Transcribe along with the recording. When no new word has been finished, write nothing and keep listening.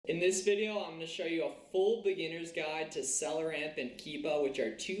In this video, I'm going to show you a full beginner's guide to SellerAmp and Keepa, which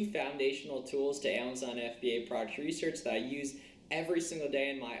are two foundational tools to Amazon FBA product research that I use every single day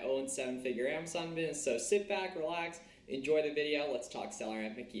in my own 7-figure Amazon business. So sit back, relax, enjoy the video. Let's talk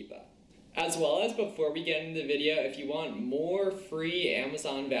SellerAmp and Keepa. As well as, before we get into the video, if you want more free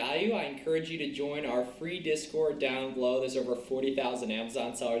Amazon value, I encourage you to join our free Discord down below. There's over 40,000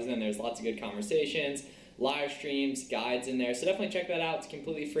 Amazon sellers in there. There's lots of good conversations, live streams, guides in there. So definitely check that out. It's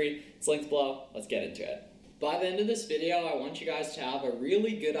completely free. It's linked below. Let's get into it. By the end of this video, I want you guys to have a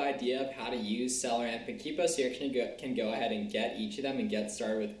really good idea of how to use SellerAmp and Keepa, so you actually can go ahead and get each of them and get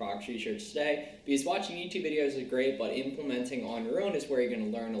started with product research today. Because watching YouTube videos is great, but implementing on your own is where you're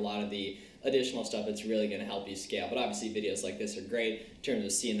going to learn a lot of the additional stuff that's really going to help you scale. But obviously videos like this are great in terms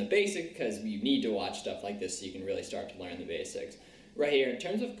of seeing the basics, because you need to watch stuff like this so you can really start to learn the basics. Right here, in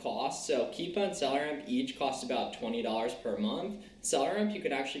terms of cost, so Keepa and SellerAmp each cost about $20 per month. SellerAmp you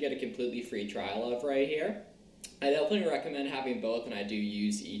can actually get a completely free trial of right here. I definitely recommend having both, and I do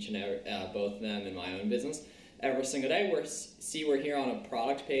use each and every, both of them in my own business every single day. We're here on a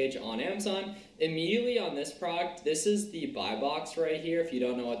product page on Amazon. Immediately on this product, this is the buy box right here. If you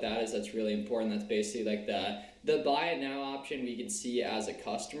don't know what that is, that's really important. That's basically like the buy it now option we can see as a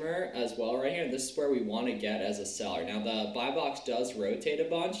customer as well right here. And this is where we want to get as a seller. Now the buy box does rotate a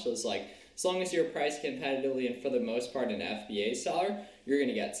bunch, so it's like as long as you're priced competitively and for the most part an FBA seller, you're going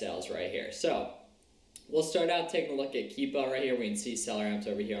to get sales right here. So we'll start out taking a look at Keepa right here. We can see SellerAmp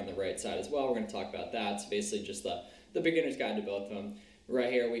over here on the right side as well. We're going to talk about that. It's basically just the beginner's guide to both of them.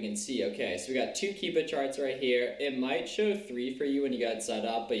 Right here we can see, okay, so we got 2 Keepa charts right here. It might show 3 for you when you got it set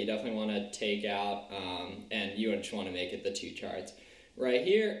up, but you definitely want to take out, and you just want to make it the 2 charts. Right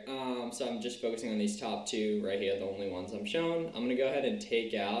here, so I'm just focusing on these top 2 right here, the only ones I'm showing. I'm going to go ahead and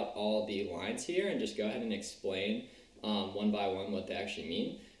take out all the lines here and just go ahead and explain one by one what they actually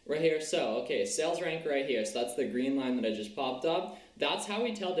mean. Right here, so, okay, sales rank right here, so that's the green line that I just popped up. That's how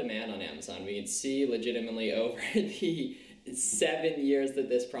we tell demand on Amazon. We can see legitimately over the 7 years that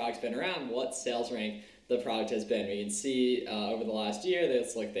this product's been around what sales rank the product has been. We can see over the last year that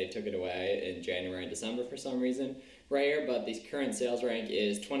it's like they took it away in January and December for some reason right here, but the current sales rank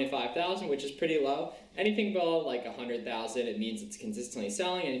is 25,000, which is pretty low. Anything below like 100,000, it means it's consistently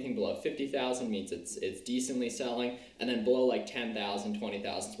selling. Anything below 50,000 means it's decently selling, and then below like 10,000,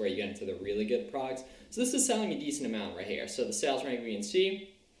 20,000 is where you get into the really good products. So this is selling a decent amount right here. So the sales rank we can see,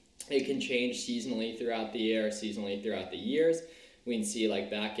 it can change seasonally throughout the year, seasonally throughout the years. We can see like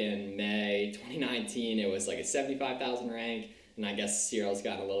back in May 2019, it was like a 75,000 rank, and I guess cereal's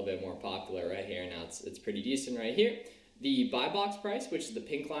gotten a little bit more popular right here. Now it's pretty decent right here. The buy box price, which is the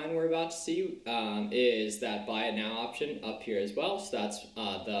pink line we're about to see, is that buy it now option up here as well. So that's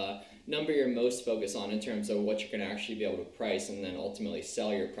the number you're most focused on in terms of what you're going to actually be able to price and then ultimately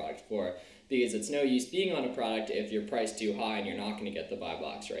sell your product for. Because it's no use being on a product if you're priced too high and you're not going to get the buy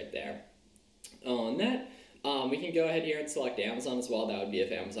box right there. On that, we can go ahead here and select Amazon as well. That would be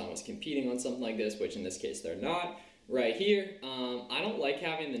if Amazon was competing on something like this, which in this case they're not. Right here, I don't like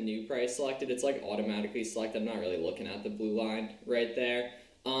having the new price selected. It's like automatically selected. I'm not really looking at the blue line right there.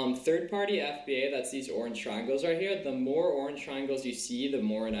 Third-party FBA, that's these orange triangles right here. The more orange triangles you see, the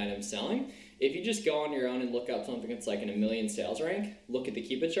more an item's selling. If you just go on your own and look up something that's like in a million sales rank, look at the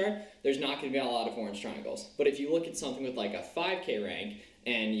Keepa chart, there's not going to be a lot of orange triangles. But if you look at something with like a 5K rank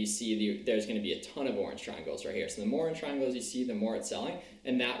and you see there's going to be a ton of orange triangles right here. So the more orange triangles you see, the more it's selling.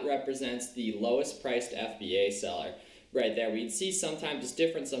 And that represents the lowest priced FBA seller. Right there, we'd see sometimes it's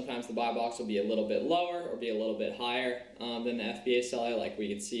different. Sometimes the buy box will be a little bit lower or be a little bit higher than the FBA seller. Like we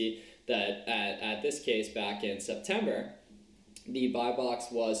can see that at this case back in September, the buy box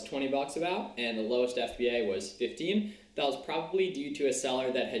was 20 bucks about, and the lowest FBA was 15. That was probably due to a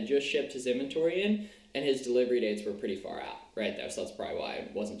seller that had just shipped his inventory in, and his delivery dates were pretty far out right there. So that's probably why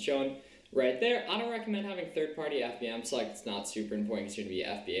it wasn't shown right there. I don't recommend having third-party FBM select. It's not super important because you're going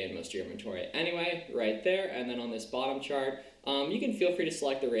to be FBA in most of your inventory anyway, right there. And then on this bottom chart, you can feel free to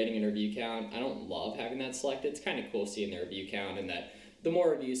select the rating and review count. I don't love having that selected. It's kind of cool seeing the review count and that the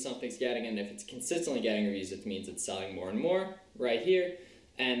more reviews something's getting, and if it's consistently getting reviews, it means it's selling more and more right here.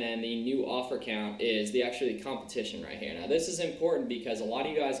 And then the new offer count is the actually competition right here. Now this is important because a lot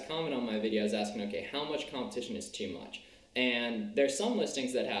of you guys comment on my videos asking, okay, how much competition is too much? And there's some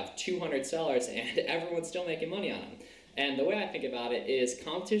listings that have 200 sellers and everyone's still making money on them. And the way I think about it is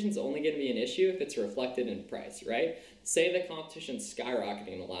competition's only going to be an issue if it's reflected in price, right? Say the competition's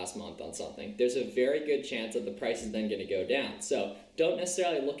skyrocketing in the last month on something. There's a very good chance that the price is then going to go down. So don't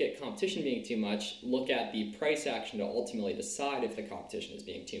necessarily look at competition being too much. Look at the price action to ultimately decide if the competition is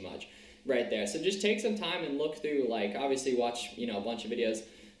being too much right there. So just take some time and look through, like, obviously watch, a bunch of videos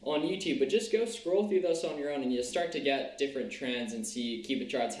on YouTube, but just go scroll through those on your own and you'll start to get different trends and see Keepa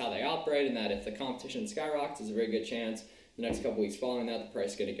Charts, how they operate, and that if the competition skyrockets, there's a very good chance the next couple weeks following that, the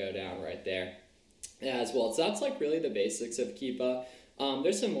price is going to go down right there as well. So that's like really the basics of Keepa.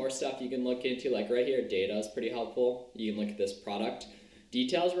 There's some more stuff you can look into, like right here, data is pretty helpful. You can look at this product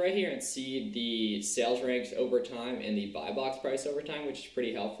details right here and see the sales ranks over time and the buy box price over time, which is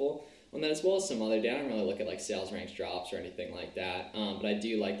pretty helpful on that, as well as some other data. I don't really look at like sales ranks drops or anything like that, but I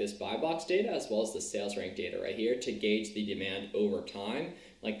do like this buy box data as well as the sales rank data right here to gauge the demand over time,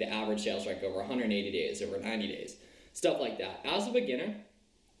 like the average sales rank over 180 days, over 90 days, stuff like that. As a beginner,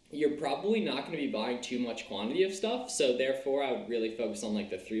 you're probably not going to be buying too much quantity of stuff, so therefore I would really focus on like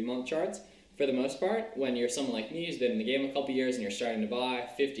the 3-month charts for the most part. When you're someone like me who's been in the game a couple years and you're starting to buy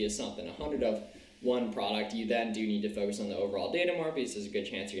 50 of something, 100 of one product, you then do need to focus on the overall data more, because there's a good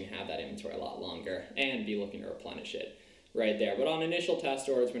chance you're going to have that inventory a lot longer and be looking to replenish it right there. But on initial test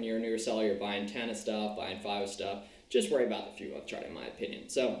orders, when you're a newer seller, you're buying 10 of stuff, buying 5 of stuff, just worry about the 3-month chart in my opinion.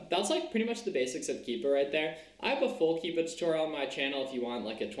 So that's like pretty much the basics of Keepa right there. I have a full Keepa tutorial on my channel if you want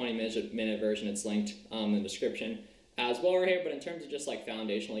like a 20-minute version. It's linked in the description as well right here. But in terms of just like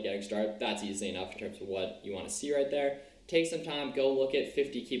foundationally getting started, that's easy enough in terms of what you want to see right there. Take some time, go look at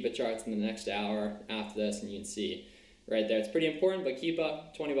 50 Keepa charts in the next hour after this, and you can see right there. It's pretty important, but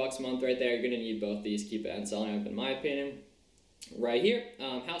Keepa, 20 bucks a month right there. You're going to need both these, Keepa and SellerAmp, in my opinion. Right here,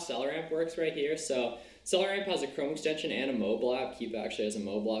 how SellerAmp works right here. So SellerAmp has a Chrome extension and a mobile app. Keepa actually has a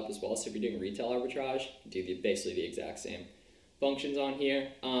mobile app as well. So if you're doing retail arbitrage, you do basically the exact same functions on here.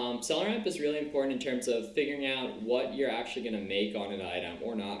 SellerAmp is really important in terms of figuring out what you're actually going to make on an item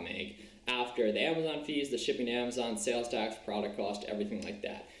or not make after the Amazon fees, the shipping to Amazon, sales tax, product cost, everything like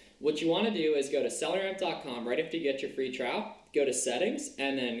that. What you want to do is go to selleramp.com right after you get your free trial, go to settings,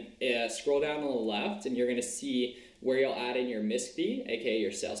 and then scroll down on the left, and you're going to see where you'll add in your MISC fee, aka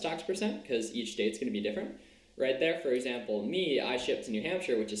your sales tax percent, because each state's going to be different. Right there, for example, me, I ship to New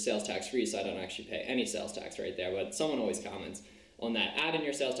Hampshire, which is sales tax free, so I don't actually pay any sales tax right there, but someone always comments on that. Add in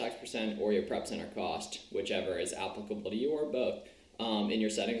your sales tax percent or your prep center cost, whichever is applicable to you, or both, in your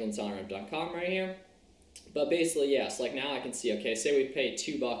settings on selleramp.com right here. But basically, yes, like now I can see, okay, say we pay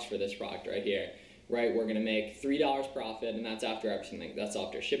 $2 for this product right here, right? We're going to make $3 profit, and that's after everything. That's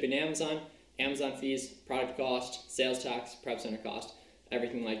after shipping to Amazon, Amazon fees, product cost, sales tax, prep center cost,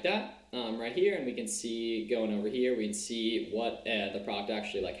 everything like that right here. And we can see, going over here, we can see what the product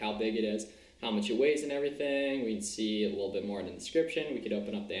actually, like how big it is, how much it weighs and everything. We can see a little bit more in the description. We could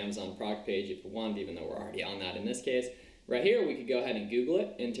open up the Amazon product page if we want, even though we're already on that in this case. Right here, we could go ahead and Google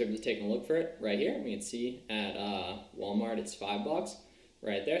it in terms of taking a look for it. Right here, we can see at Walmart, it's $5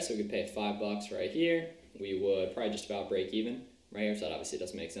 right there. So we could pay $5 right here. We would probably just about break even right here. So that obviously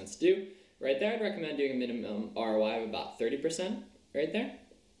doesn't make sense to do. Right there, I'd recommend doing a minimum ROI of about 30% right there.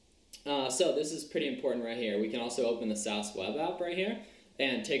 So this is pretty important right here. We can also open the SaaS web app right here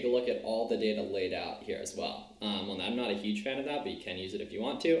and take a look at all the data laid out here as well. I'm not a huge fan of that, but you can use it if you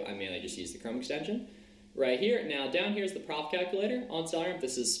want to. I mainly just use the Chrome extension right here. Now down here is the profit calculator on SellerAmp.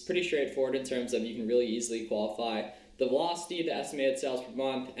 This is pretty straightforward in terms of you can really easily qualify the velocity, the estimated sales per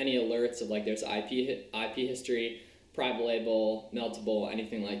month, any alerts of like there's IP history, private label, meltable,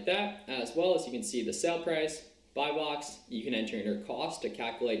 anything like that, as well as you can see the sale price, buy box. You can enter in your cost to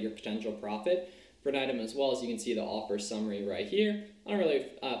calculate your potential profit for an item, as well as you can see the offer summary right here. I don't really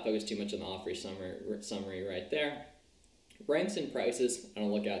focus too much on the offer summary right there. Ranks and prices, I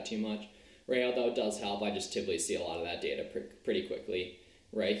don't look at too much. Right, although it does help, I just typically see a lot of that data pretty quickly.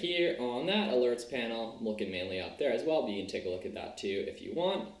 Right here on that alerts panel, I'm looking mainly up there as well, but you can take a look at that too if you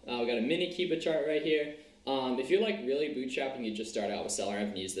want. We've got a mini Keepa chart right here. If you're like really bootstrapping, you just start out with SellerAmp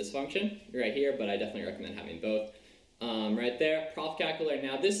and use this function right here, but I definitely recommend having both. Right there, profit calculator.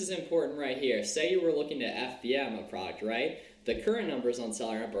 Now this is important right here. Say you were looking to FBM a product, right? The current numbers on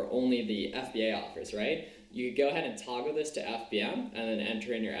SellerAmp are only the FBA offers, right? You could go ahead and toggle this to FBM and then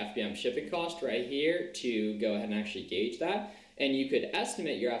enter in your FBM shipping cost right here to go ahead and actually gauge that. And you could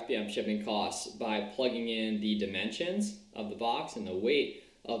estimate your FBM shipping costs by plugging in the dimensions of the box and the weight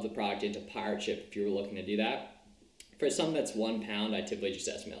of the product into Pirate Ship if you were looking to do that. For something that's 1 pound, I typically just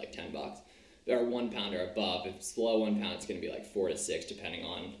estimate like $10. Or 1 pound or above. If it's below 1 pound, it's going to be like 4 to 6 depending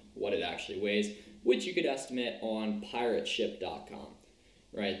on what it actually weighs, which you could estimate on pirateship.com.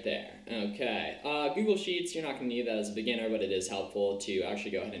 Right there. Okay. Google Sheets, you're not going to need that as a beginner, but it is helpful to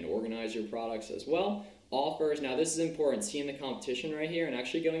actually go ahead and organize your products as well. Offers. Now this is important. Seeing the competition right here and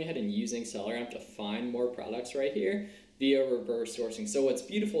actually going ahead and using SellerAmp to find more products right here via reverse sourcing. So what's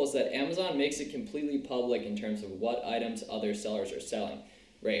beautiful is that Amazon makes it completely public in terms of what items other sellers are selling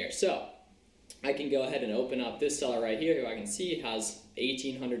right here. So I can go ahead and open up this seller right here, who I can see has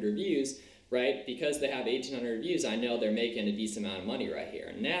 1,800 reviews, right? Because they have 1,800 reviews, I know they're making a decent amount of money right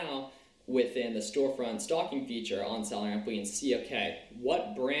here. Now, within the storefront stalking feature on SellerAmp, we can see, okay,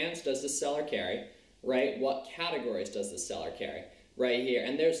 what brands does the seller carry, right? What categories does the seller carry, right here?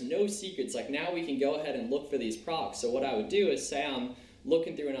 And there's no secrets. Like, now we can go ahead and look for these products. So what I would do is, say I'm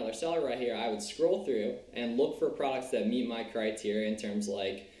looking through another seller right here, I would scroll through and look for products that meet my criteria in terms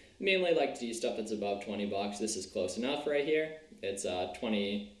like, mainly like to do stuff that's above 20 bucks. This is close enough right here. It's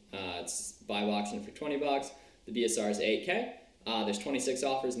it's buy box in for 20 bucks. The BSR is 8K. There's 26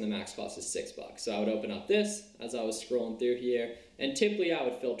 offers and the max cost is 6 bucks. So I would open up this as I was scrolling through here, and typically I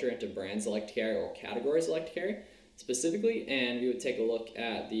would filter into brands I like to carry or categories I like to carry specifically, and we would take a look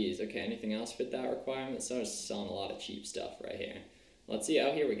at these. Okay, anything else fit that requirement? So I was selling a lot of cheap stuff right here. Let's see.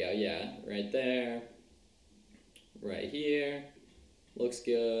 Oh, here we go. Yeah, right there, right here. Looks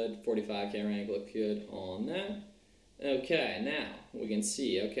good. 45K rank looks good on that. Okay, now we can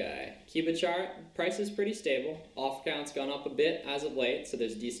see, okay, Keepa Chart, price is pretty stable. Offer count's gone up a bit as of late, so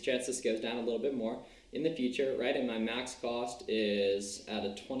there's a decent chance this goes down a little bit more in the future, right? And my max cost is at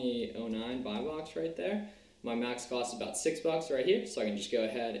a 2009 buy box right there. My max cost is about 6 bucks right here, so I can just go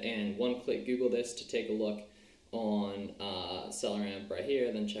ahead and one-click Google this to take a look on SellerAmp right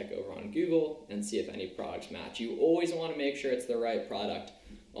here, then check over on Google and see if any products match. You always want to make sure it's the right product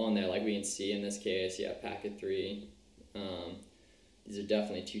on there, like we can see in this case. Yeah, packet 3. These are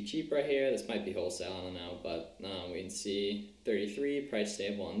definitely too cheap right here. This might be wholesale, I don't know, but we can see 33, price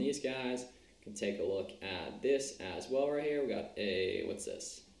stable on these guys. Can take a look at this as well right here. We got a, what's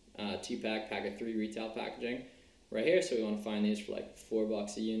this? 2-pack, packet 3 retail packaging right here. So we want to find these for like 4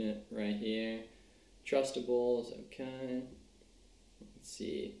 bucks a unit right here. Trustables, okay. Let's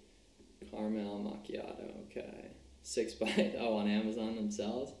see, caramel macchiato, okay. 6 by, oh, on Amazon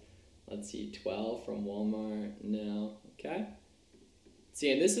themselves. Let's see, 12 from Walmart, no, okay.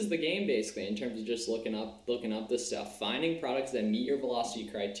 See, and this is the game basically in terms of just looking up this stuff, finding products that meet your velocity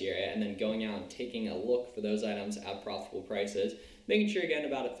criteria, and then going out and taking a look for those items at profitable prices, making sure you're getting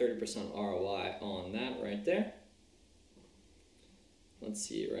about a 30% ROI on that right there. Let's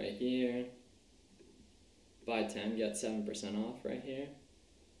see right here. Buy 10, get 7% off right here.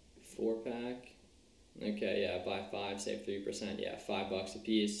 4-pack. Okay, yeah, buy 5, save 3%. Yeah, 5 bucks a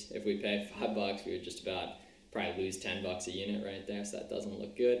piece. If we pay 5 bucks, we would just about probably lose 10 bucks a unit right there, so that doesn't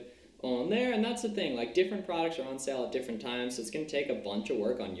look good on there. And that's the thing, like, different products are on sale at different times, so it's going to take a bunch of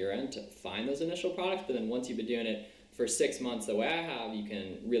work on your end to find those initial products, but then once you've been doing it for 6 months the way I have, you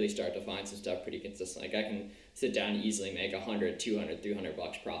can really start to find some stuff pretty consistent. Like, I can sit down and easily make 100, 200, 300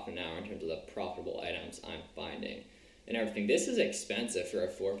 bucks profit an hour in terms of the profitable items I'm finding and everything. This is expensive for a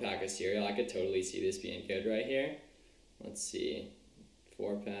 4-pack of cereal. I could totally see this being good right here. Let's see,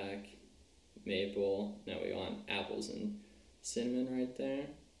 4-pack, maple, no, we want apples and cinnamon right there.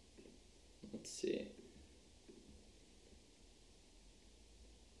 Let's see.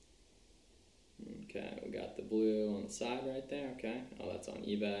 Okay, we got the blue on the side right there, okay. Oh, that's on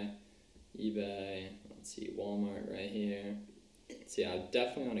eBay. Let's see, Walmart right here. See, I'm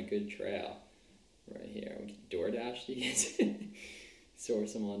definitely on a good trail right here. We can DoorDash these.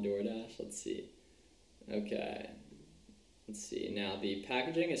 Source them on DoorDash, let's see. Okay, let's see. Now, the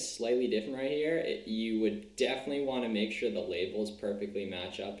packaging is slightly different right here. You would definitely want to make sure the labels perfectly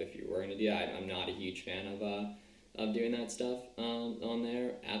match up if you were going to do that. I'm not a huge fan of doing that stuff on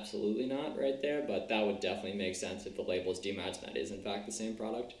there. Absolutely not right there, but that would definitely make sense if the labels do match and that is in fact the same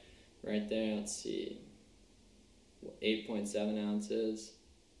product right there. Let's see, 8.7 ounces.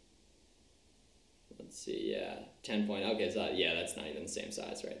 Let's see, yeah, 10 point, okay, so yeah, that's not even the same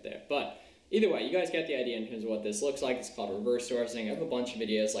size right there. But either way, you guys get the idea in terms of what this looks like. It's called reverse sourcing. I have a bunch of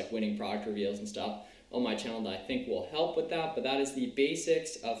videos like winning product reveals and stuff on my channel that I think will help with that, but that is the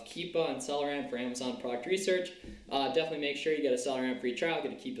basics of Keepa and SellerAmp for Amazon product research. Definitely make sure you get a SellerAmp free trial,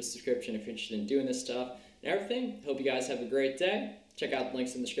 get a Keepa subscription if you're interested in doing this stuff and everything. Hope you guys have a great day. Check out the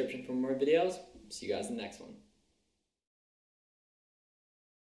links in the description for more videos. See you guys in the next one.